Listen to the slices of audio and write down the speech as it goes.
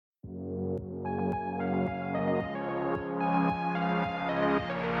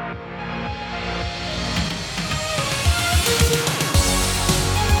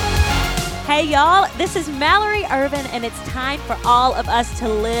Hey y'all, this is Mallory Irvin, and it's time for all of us to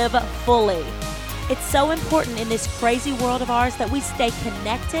live fully. It's so important in this crazy world of ours that we stay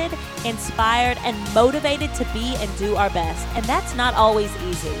connected, inspired, and motivated to be and do our best. And that's not always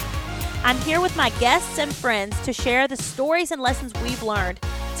easy. I'm here with my guests and friends to share the stories and lessons we've learned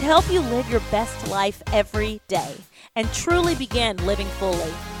to help you live your best life every day and truly begin living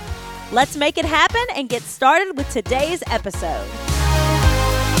fully. Let's make it happen and get started with today's episode.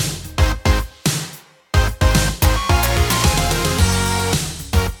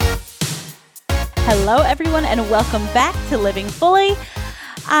 Hello, everyone, and welcome back to Living Fully.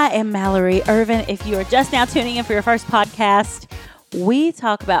 I am Mallory Irvin. If you are just now tuning in for your first podcast, we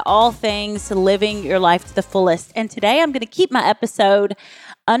talk about all things living your life to the fullest. And today I'm going to keep my episode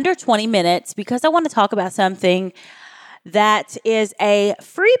under 20 minutes because I want to talk about something that is a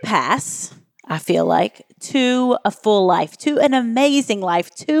free pass, I feel like, to a full life, to an amazing life,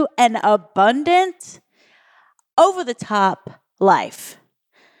 to an abundant, over-the-top life.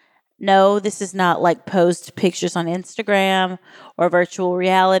 No, this is not like post pictures on Instagram or virtual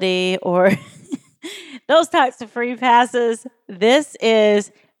reality or those types of free passes. This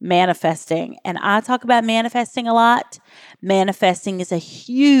is manifesting. And I talk about manifesting a lot. Manifesting is a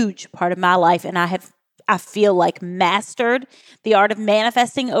huge part of my life. And I feel like mastered the art of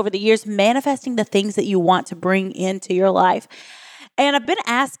manifesting over the years, manifesting the things that you want to bring into your life. And I've been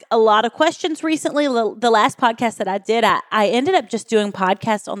asked a lot of questions recently. The last podcast that I did, I ended up just doing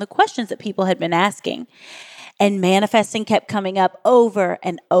podcasts on the questions that people had been asking. And manifesting kept coming up over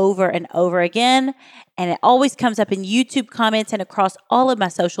and over and over again. And it always comes up in YouTube comments and across all of my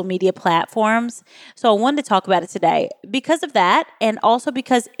social media platforms. So I wanted to talk about it today because of that. And also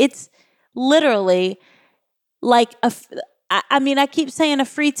because it's literally like I keep saying a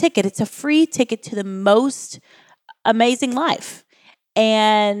free ticket. It's a free ticket to the most amazing life.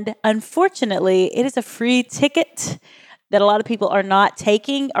 And unfortunately, it is a free ticket that a lot of people are not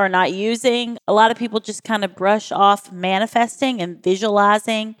taking or not using. A lot of people just kind of brush off manifesting and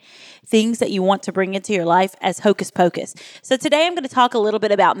visualizing things that you want to bring into your life as hocus pocus. So today I'm going to talk a little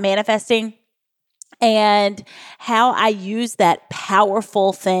bit about manifesting and how I use that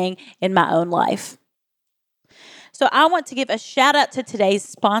powerful thing in my own life. So I want to give a shout out to today's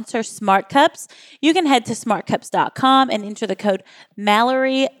sponsor, Smart Cups. You can head to smartcups.com and enter the code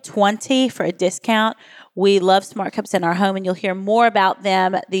Mallory20 for a discount. We love Smart Cups in our home, and you'll hear more about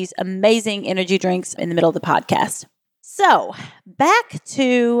them, these amazing energy drinks, in the middle of the podcast. So back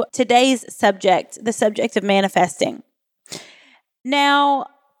to today's subject, the subject of manifesting. Now,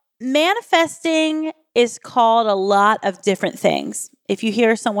 manifesting is called a lot of different things. If you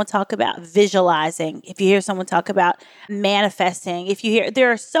hear someone talk about visualizing, if you hear someone talk about manifesting,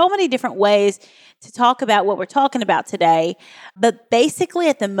 there are so many different ways to talk about what we're talking about today. But basically,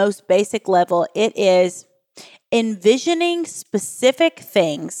 at the most basic level, it is envisioning specific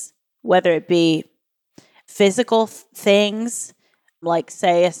things, whether it be physical things, like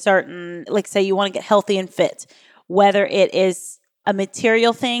say you want to get healthy and fit, whether it is a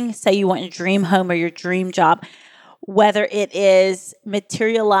material thing, say you want your dream home or your dream job, whether it is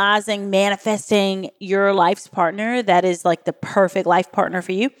materializing, manifesting your life's partner that is like the perfect life partner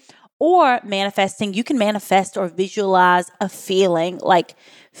for you, or manifesting, you can manifest or visualize a feeling, like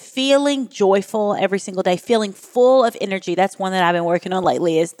feeling joyful every single day, feeling full of energy. That's one that I've been working on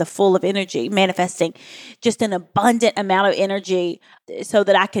lately, is the full of energy, manifesting just an abundant amount of energy so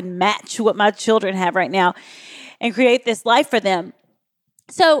that I can match what my children have right now and create this life for them.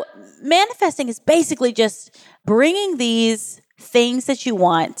 So manifesting is basically just bringing these things that you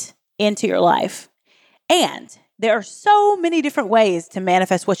want into your life. And there are so many different ways to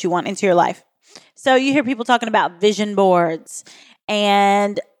manifest what you want into your life. So you hear people talking about vision boards.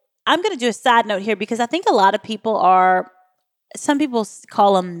 And I'm going to do a side note here because I think a lot of people some people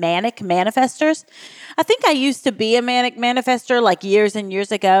call them manic manifestors. I think I used to be a manic manifestor like years and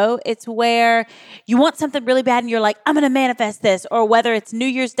years ago. It's where you want something really bad and you're like, I'm going to manifest this. Or whether it's New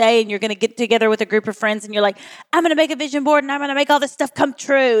Year's Day and you're going to get together with a group of friends and you're like, I'm going to make a vision board and I'm going to make all this stuff come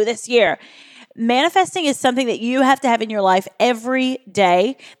true this year. Manifesting is something that you have to have in your life every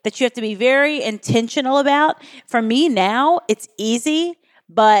day, that you have to be very intentional about. For me now, it's easy.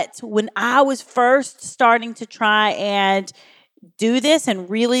 But when I was first starting to try and do this and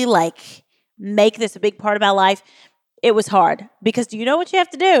really like make this a big part of my life, it was hard. Because do you know what you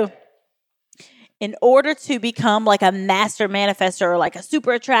have to do? In order to become like a master manifestor or like a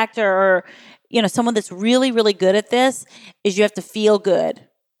super attractor or, someone that's really, really good at this, is you have to feel good.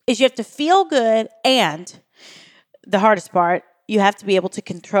 And the hardest part, you have to be able to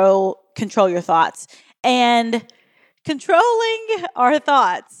control your thoughts. And Controlling our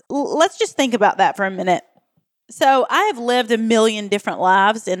thoughts. Let's just think about that for a minute. So I have lived a million different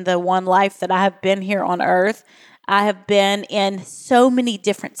lives in the one life that I have been here on earth. I have been in so many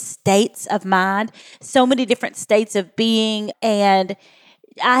different states of mind, so many different states of being, and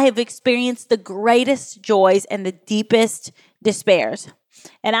I have experienced the greatest joys and the deepest despairs.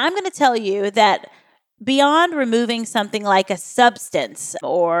 And I'm going to tell you that beyond removing something like a substance,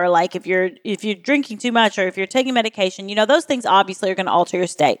 or like if you're drinking too much, or if you're taking medication, those things obviously are going to alter your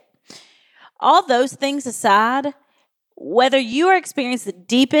state. All those things aside, whether you are experiencing the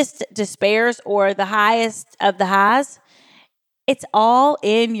deepest despairs or the highest of the highs, it's all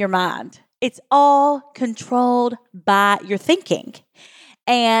in your mind. It's all controlled by your thinking.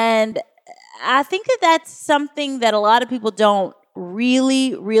 And I think that that's something that a lot of people don't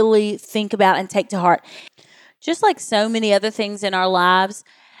really, really think about and take to heart. Just like so many other things in our lives,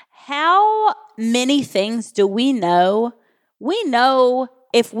 how many things do we know? We know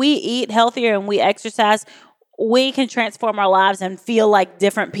if we eat healthier and we exercise, we can transform our lives and feel like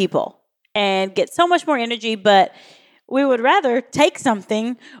different people and get so much more energy, but we would rather take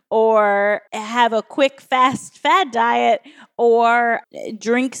something or have a quick, fast fad diet or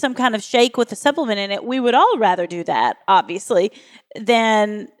drink some kind of shake with a supplement in it. We would all rather do that, obviously,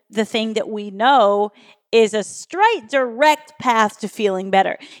 than the thing that we know is a straight, direct path to feeling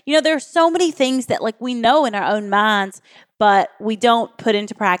better. There are so many things that we know in our own minds, but we don't put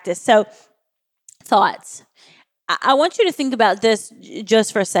into practice. So, thoughts. I want you to think about this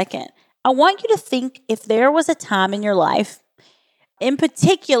just for a second. I want you to think if there was a time in your life, in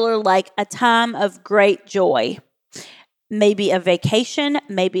particular, like a time of great joy, maybe a vacation,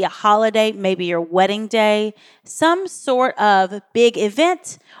 maybe a holiday, maybe your wedding day, some sort of big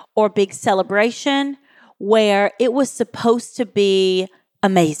event or big celebration where it was supposed to be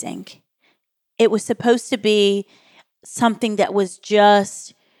amazing. It was supposed to be something that was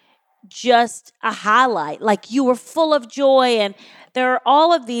just a highlight. Like you were full of joy and there are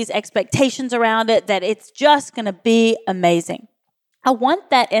all of these expectations around it that it's just going to be amazing. I want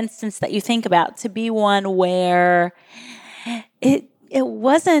that instance that you think about to be one where it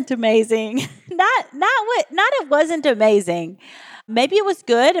wasn't amazing. Not it wasn't amazing. Maybe it was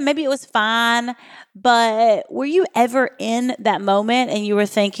good and maybe it was fine, but were you ever in that moment and you were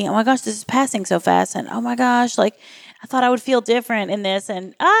thinking, oh my gosh, this is passing so fast, and oh my gosh, I thought I would feel different in this,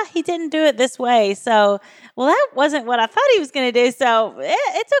 and he didn't do it this way. So, well, that wasn't what I thought he was going to do. So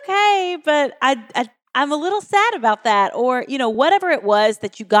it's okay, but I'm a little sad about that. Or, whatever it was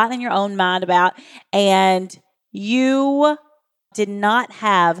that you got in your own mind about, and you did not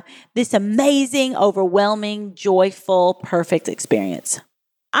have this amazing, overwhelming, joyful, perfect experience.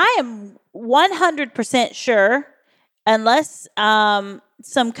 I am 100% sure, unless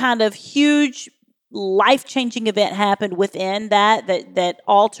some kind of huge life-changing event happened within that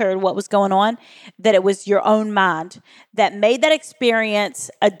altered what was going on, that it was your own mind that made that experience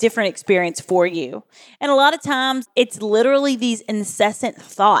a different experience for you. And a lot of times it's literally these incessant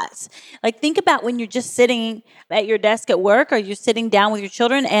thoughts. Think about when you're just sitting at your desk at work, or you're sitting down with your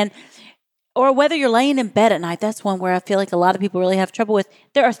children, or whether you're laying in bed at night. That's one where I feel like a lot of people really have trouble with.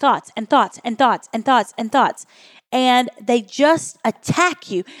 There are thoughts and thoughts and thoughts and thoughts and thoughts. And they just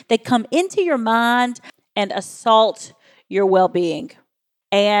attack you. They come into your mind and assault your well-being.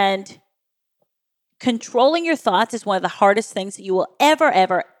 And controlling your thoughts is one of the hardest things that you will ever,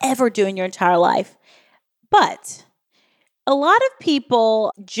 ever, ever do in your entire life. But a lot of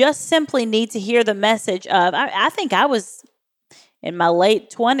people just simply need to hear the message of, I think I was in my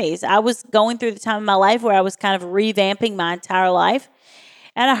late 20s. I was going through the time of my life where I was kind of revamping my entire life.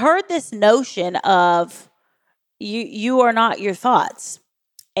 And I heard this notion of, you are not your thoughts,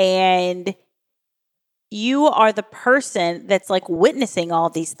 and you are the person that's witnessing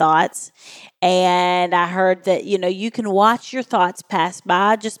all these thoughts. And I heard that, you can watch your thoughts pass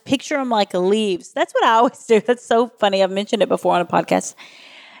by. Just picture them like leaves. That's what I always do. That's so funny. I've mentioned it before on a podcast.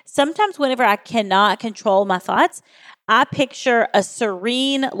 Sometimes whenever I cannot control my thoughts, I picture a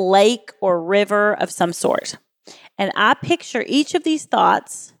serene lake or river of some sort. And I picture each of these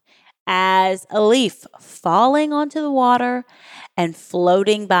thoughts as a leaf falling onto the water and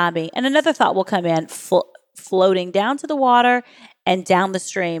floating by me. And another thought will come in, floating down to the water and down the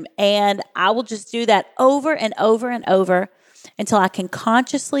stream. And I will just do that over and over and over until I can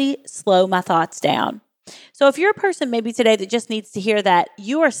consciously slow my thoughts down. So if you're a person maybe today that just needs to hear that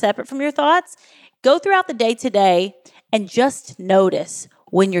you are separate from your thoughts, go throughout the day today and just notice,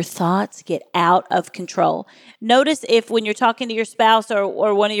 when your thoughts get out of control. Notice if when you're talking to your spouse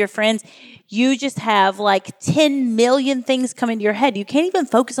or one of your friends, you just have like 10 million things come into your head. You can't even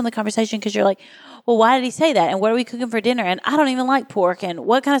focus on the conversation because you're like, well, why did he say that? And what are we cooking for dinner? And I don't even like pork. And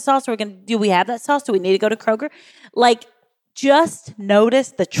what kind of sauce are we going to do? We have that sauce? Do we need to go to Kroger? Like, just notice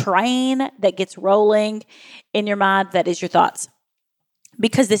the train that gets rolling in your mind that is your thoughts.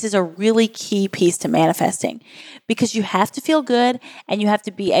 Because this is a really key piece to manifesting. Because you have to feel good and you have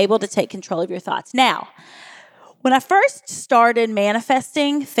to be able to take control of your thoughts. Now, when I first started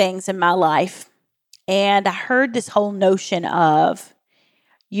manifesting things in my life, and I heard this whole notion of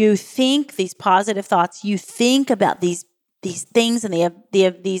you think these positive thoughts, you think about these things and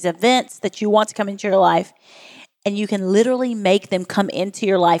these events that you want to come into your life, and you can literally make them come into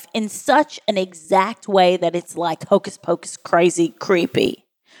your life in such an exact way that it's like hocus pocus, crazy, creepy.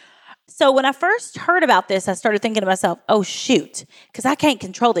 So when I first heard about this, I started thinking to myself, oh, shoot, because I can't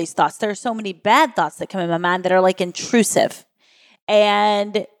control these thoughts. There are so many bad thoughts that come in my mind that are like intrusive.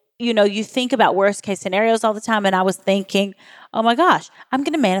 And, you think about worst case scenarios all the time. And I was thinking, oh my gosh, I'm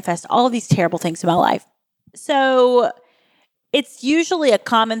going to manifest all of these terrible things in my life. So it's usually a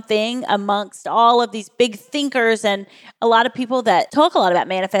common thing amongst all of these big thinkers and a lot of people that talk a lot about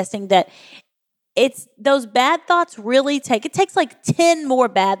manifesting that it's those bad thoughts it takes like 10 more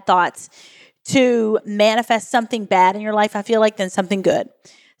bad thoughts to manifest something bad in your life, I feel like, than something good.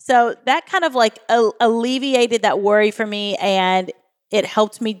 So that kind of like alleviated that worry for me, and it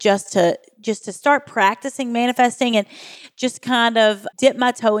helped me just to start practicing manifesting and just kind of dip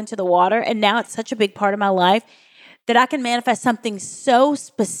my toe into the water. And now it's such a big part of my life that I can manifest something so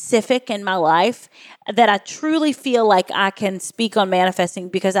specific in my life that I truly feel like I can speak on manifesting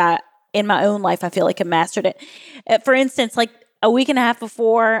because in my own life, I feel like I mastered it. For instance, like a week and a half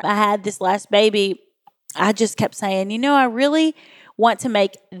before I had this last baby, I just kept saying, I really want to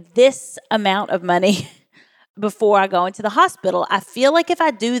make this amount of money before I go into the hospital. I feel like if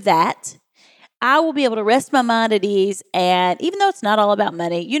I do that, I will be able to rest my mind at ease. And even though it's not all about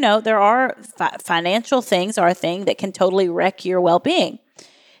money, there are financial things are a thing that can totally wreck your well-being.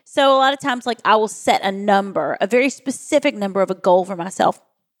 So a lot of times, like I will set a number, a very specific number of a goal for myself.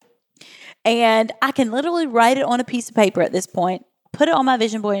 And I can literally write it on a piece of paper at this point, put it on my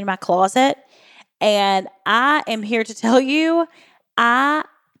vision board in my closet. And I am here to tell you, I,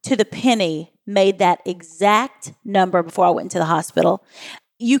 to the penny, made that exact number before I went into the hospital.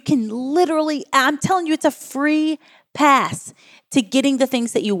 You can literally, I'm telling you, it's a free pass to getting the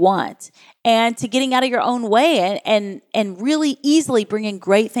things that you want and to getting out of your own way and really easily bringing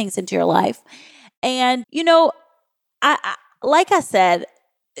great things into your life. And, I like I said,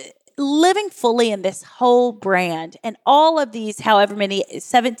 living fully in this whole brand and all of these, however many,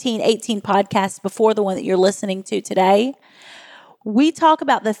 17, 18 podcasts before the one that you're listening to today, we talk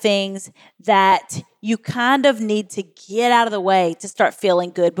about the things that you kind of need to get out of the way to start feeling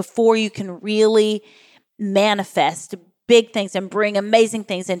good before you can really manifest big things and bring amazing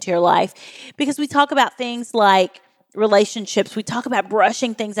things into your life. Because we talk about things like relationships. We talk about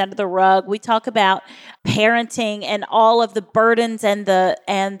brushing things under the rug. We talk about parenting and all of the burdens and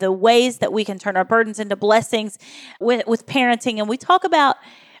the ways that we can turn our burdens into blessings with parenting. And we talk about,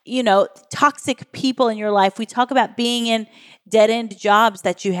 toxic people in your life. We talk about being in dead-end jobs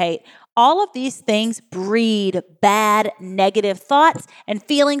that you hate. All of these things breed bad, negative thoughts and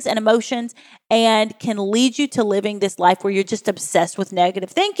feelings and emotions and can lead you to living this life where you're just obsessed with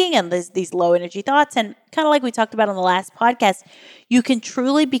negative thinking and these low energy thoughts. And kind of like we talked about on the last podcast, you can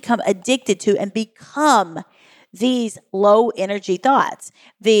truly become addicted to and become these low energy thoughts.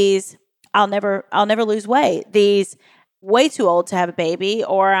 These, I'll never lose weight. These, way too old to have a baby,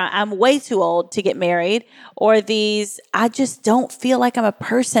 or I'm way too old to get married, or these, I just don't feel like I'm a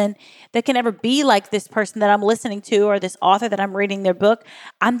person that can ever be like this person that I'm listening to or this author that I'm reading their book.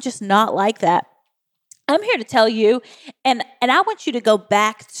 I'm just not like that. I'm here to tell you, and I want you to go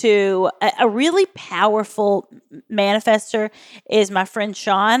back to a really powerful manifester is my friend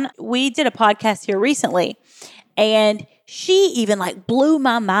Sean. We did a podcast here recently, and she even like blew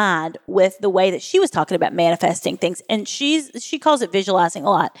my mind with the way that she was talking about manifesting things. And she calls it visualizing a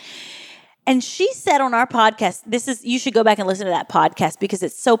lot. And she said on our podcast, you should go back and listen to that podcast because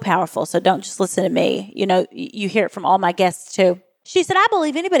it's so powerful. So don't just listen to me. You hear it from all my guests too. She said, I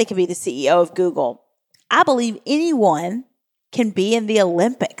believe anybody can be the CEO of Google. I believe anyone can be in the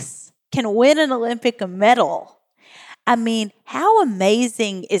Olympics, can win an Olympic medal. I mean, how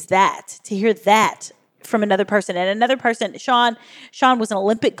amazing is that to hear that from another person? And another person, Sean was an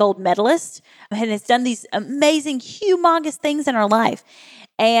Olympic gold medalist and has done these amazing, humongous things in her life.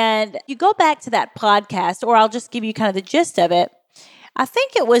 And you go back to that podcast, or I'll just give you kind of the gist of it. I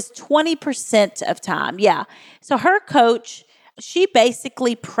think it was 20% of time. Yeah. So her coach, she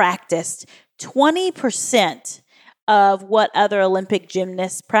basically practiced 20% of what other Olympic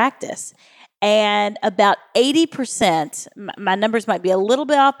gymnasts practice. And about 80%, my numbers might be a little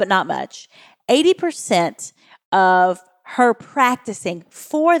bit off, but not much. 80% of her practicing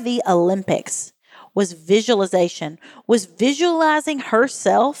for the Olympics was visualization, was visualizing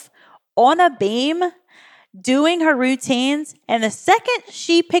herself on a beam doing her routines, and the second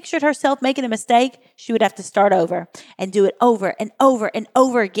she pictured herself making a mistake, she would have to start over and do it over and over and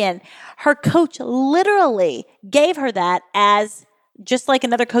over again. Her coach literally gave her that as just like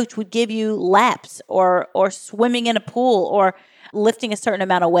another coach would give you laps or swimming in a pool or lifting a certain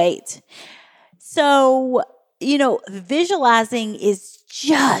amount of weight. So, visualizing is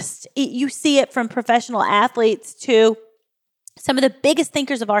you see it from professional athletes to some of the biggest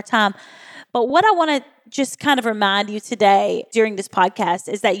thinkers of our time. But what I want to just kind of remind you today during this podcast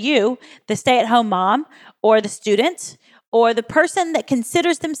is that you, the stay-at-home mom or the student or the person that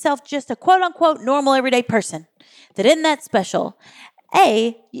considers themselves just a quote-unquote normal everyday person that isn't that special,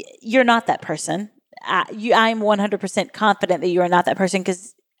 you're not that person. I'm 100% confident that you are not that person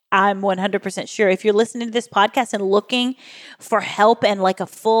because I'm 100% sure if you're listening to this podcast and looking for help and like a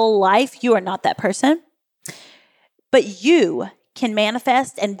full life, you are not that person. But you can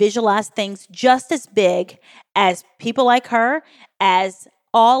manifest and visualize things just as big as people like her, as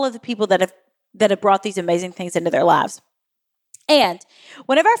all of the people that have brought these amazing things into their lives. And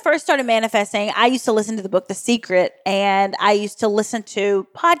whenever I first started manifesting, I used to listen to the book The Secret, and I used to listen to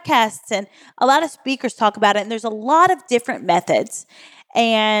podcasts, and a lot of speakers talk about it, and there's a lot of different methods,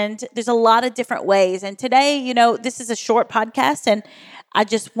 and there's a lot of different ways. And today, this is a short podcast, and I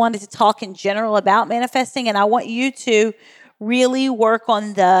just wanted to talk in general about manifesting, and I want you to really work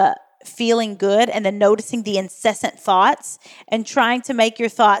on the feeling good and then noticing the incessant thoughts and trying to make your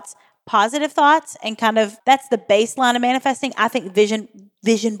thoughts positive thoughts, and kind of that's the baseline of manifesting. I think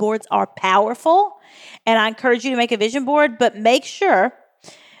vision boards are powerful, and I encourage you to make a vision board, but make sure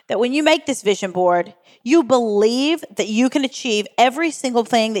that when you make this vision board, you believe that you can achieve every single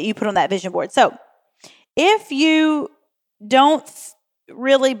thing that you put on that vision board. So if you don't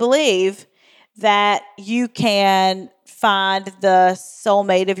really believe that you can find the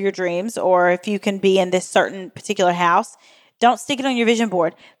soulmate of your dreams, or if you can be in this certain particular house, don't stick it on your vision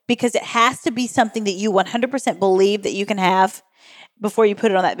board, because it has to be something that you 100% believe that you can have before you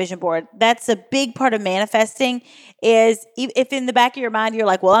put it on that vision board. That's a big part of manifesting, is if in the back of your mind you're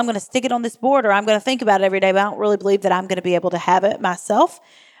like, well, I'm going to stick it on this board, or I'm going to think about it every day, but I don't really believe that I'm going to be able to have it myself.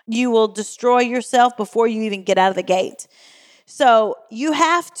 You will destroy yourself before you even get out of the gate. So you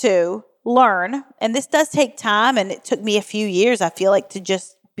have to learn, and this does take time, and it took me a few years, I feel like, to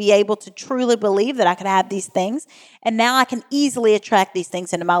just be able to truly believe that I could have these things. And now I can easily attract these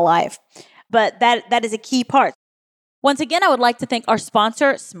things into my life. But that is a key part. Once again, I would like to thank our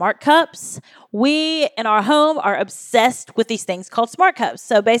sponsor, Smart Cups. We, in our home, are obsessed with these things called Smart Cups.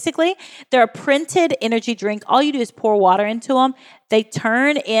 So basically, they're a printed energy drink. All you do is pour water into them. They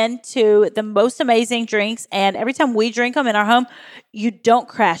turn into the most amazing drinks. And every time we drink them in our home, you don't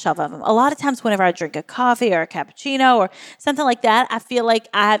crash off of them. A lot of times whenever I drink a coffee or a cappuccino or something like that, I feel like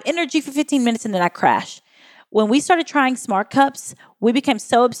I have energy for 15 minutes and then I crash. When we started trying Smart Cups, we became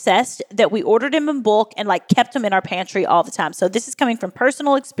so obsessed that we ordered them in bulk and kept them in our pantry all the time. So this is coming from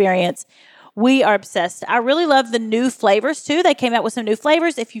personal experience. We are obsessed. I really love the new flavors too. They came out with some new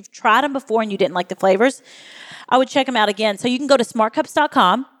flavors. If you've tried them before and you didn't like the flavors, I would check them out again. So you can go to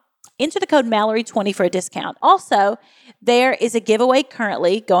smartcups.com, enter the code Mallory20 for a discount. Also, there is a giveaway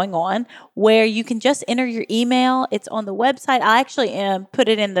currently going on where you can just enter your email. It's on the website. I actually put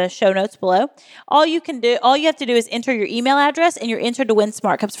it in the show notes below. All you have to do is enter your email address, and you're entered to win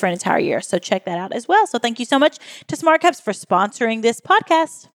Smart Cups for an entire year. So check that out as well. So thank you so much to Smart Cups for sponsoring this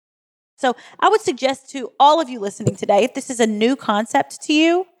podcast. So I would suggest to all of you listening today, if this is a new concept to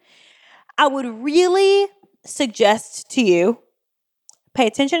you, I would really suggest to you, pay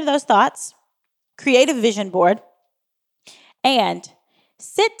attention to those thoughts, create a vision board, and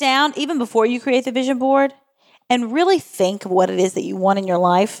sit down even before you create the vision board and really think of what it is that you want in your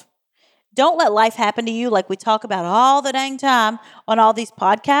life. Don't let life happen to you like we talk about all the dang time on all these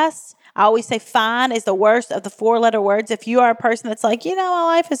podcasts. I always say fine is the worst of the 4-letter words. If you are a person that's like, my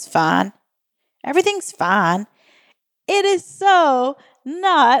life is fine, everything's fine, it is so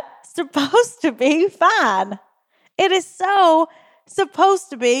not supposed to be fine. It is so supposed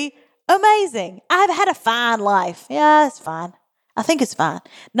to be amazing. I've had a fine life. Yeah, it's fine. I think it's fine.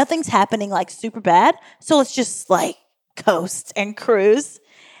 Nothing's happening super bad. So let's just coast and cruise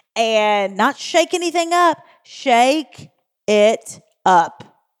and not shake anything up. Shake it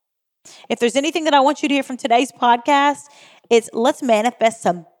up. If there's anything that I want you to hear from today's podcast, it's let's manifest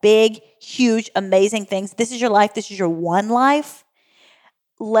some big, huge, amazing things. This is your life. This is your one life.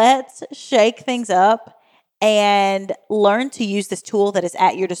 Let's shake things up and learn to use this tool that is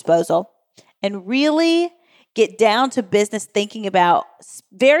at your disposal and really get down to business thinking about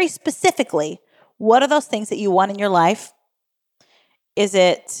very specifically, what are those things that you want in your life? Is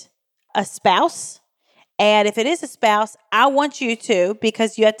it a spouse? And if it is a spouse, I want you to,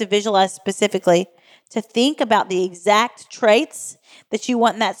 because you have to visualize specifically, to think about the exact traits that you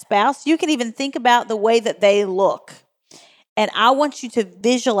want in that spouse. You can even think about the way that they look. And I want you to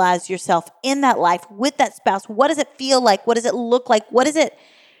visualize yourself in that life with that spouse. What does it feel like? What does it look like? What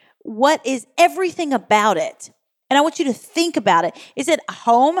is everything about it? And I want you to think about it. Is it a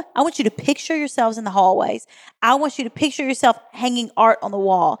home? I want you to picture yourselves in the hallways. I want you to picture yourself hanging art on the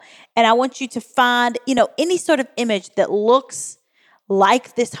wall. And I want you to find, any sort of image that looks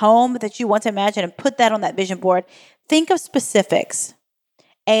like this home that you want to imagine and put that on that vision board. Think of specifics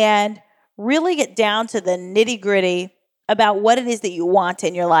and really get down to the nitty-gritty about what it is that you want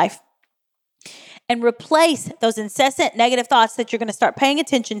in your life. And replace those incessant negative thoughts that you're going to start paying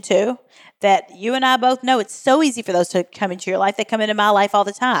attention to, that you and I both know it's so easy for those to come into your life. They come into my life all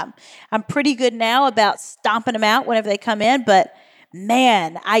the time. I'm pretty good now about stomping them out whenever they come in, but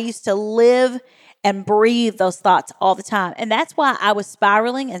man, I used to live and breathe those thoughts all the time. And that's why I was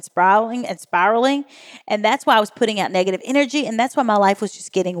spiraling and spiraling and spiraling. And that's why I was putting out negative energy. And that's why my life was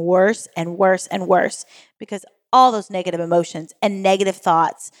just getting worse and worse and worse, because all those negative emotions and negative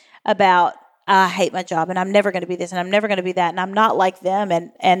thoughts about I hate my job and I'm never going to be this and I'm never going to be that and I'm not like them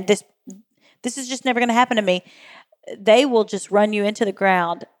and this is just never going to happen to me. They will just run you into the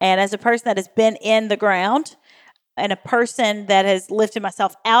ground. And as a person that has been in the ground and a person that has lifted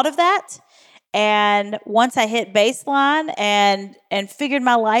myself out of that, and once I hit baseline and figured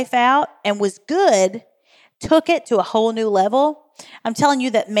my life out and was good, took it to a whole new level, I'm telling you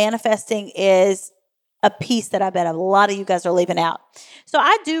that manifesting is a piece that I bet a lot of you guys are leaving out. So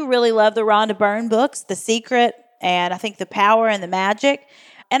I do really love the Rhonda Byrne books, The Secret, and I think The Power and The Magic.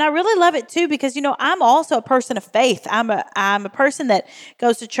 And I really love it too because, I'm also a person of faith. I'm a person that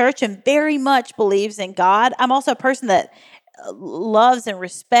goes to church and very much believes in God. I'm also a person that loves and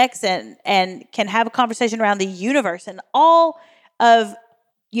respects and can have a conversation around the universe and all of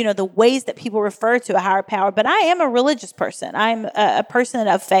the ways that people refer to a higher power. But I am a religious person. I'm a person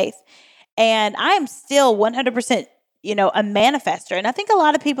of faith. And I am still 100%, a manifester. And I think a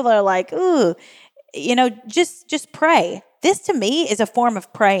lot of people are like, ooh, just pray. This to me is a form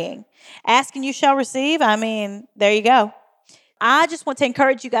of praying. Ask and you shall receive. I mean, there you go. I just want to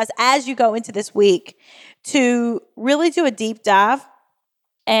encourage you guys as you go into this week to really do a deep dive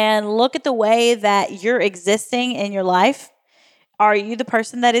and look at the way that you're existing in your life. Are you the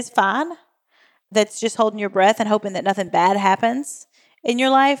person that is fine, that's just holding your breath and hoping that nothing bad happens in your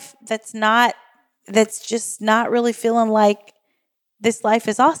life? That's just not really feeling like this life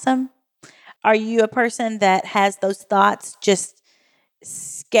is awesome. Are you a person that has those thoughts just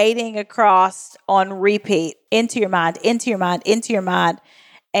skating across on repeat into your mind,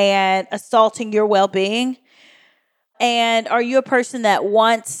 and assaulting your well-being? And are you a person that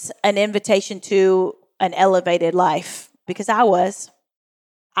wants an invitation to an elevated life? Because I was,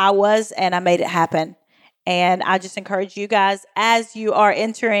 and I made it happen. And I just encourage you guys, as you are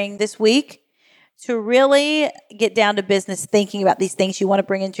entering this week, to really get down to business thinking about these things you want to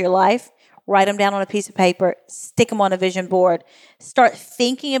bring into your life. Write them down on a piece of paper, stick them on a vision board, start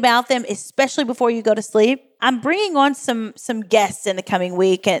thinking about them, especially before you go to sleep. I'm bringing on some guests in the coming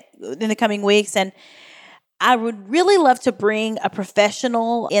weeks, and I would really love to bring a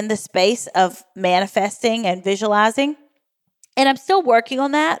professional in the space of manifesting and visualizing. And I'm still working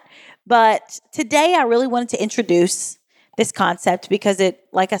on that. But today I really wanted to introduce this concept because it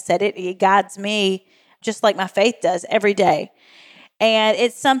guides me just like my faith does every day. And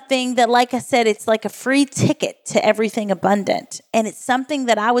it's something that, like I said, it's like a free ticket to everything abundant. And it's something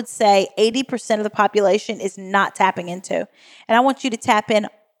that I would say 80% of the population is not tapping into. And I want you to tap in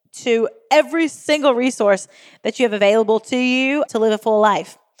to every single resource that you have available to you to live a full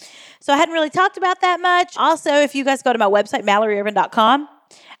life. So I hadn't really talked about that much. Also, if you guys go to my website, MalloryIrvin.com,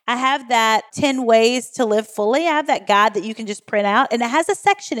 I have that 10 ways to live fully. I have that guide that you can just print out, and it has a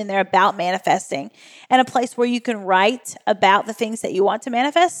section in there about manifesting and a place where you can write about the things that you want to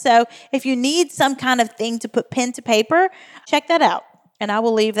manifest. So if you need some kind of thing to put pen to paper, check that out. And I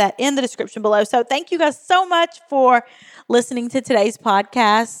will leave that in the description below. So thank you guys so much for listening to today's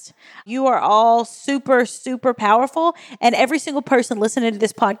podcast. You are all super, super powerful. And every single person listening to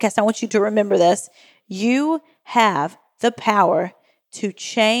this podcast, I want you to remember this. You have the power to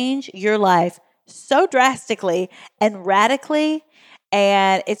change your life so drastically and radically.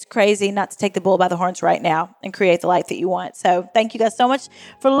 And it's crazy not to take the bull by the horns right now and create the life that you want. So thank you guys so much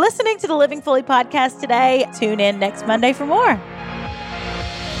for listening to the Living Fully podcast today. Tune in next Monday for more.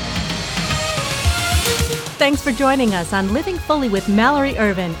 Thanks for joining us on Living Fully with Mallory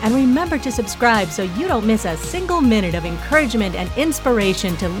Ervin. And remember to subscribe so you don't miss a single minute of encouragement and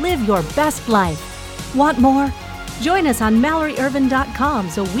inspiration to live your best life. Want more? Join us on MalloryErvin.com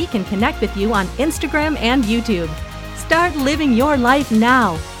so we can connect with you on Instagram and YouTube. Start living your life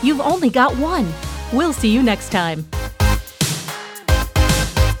now. You've only got one. We'll see you next time.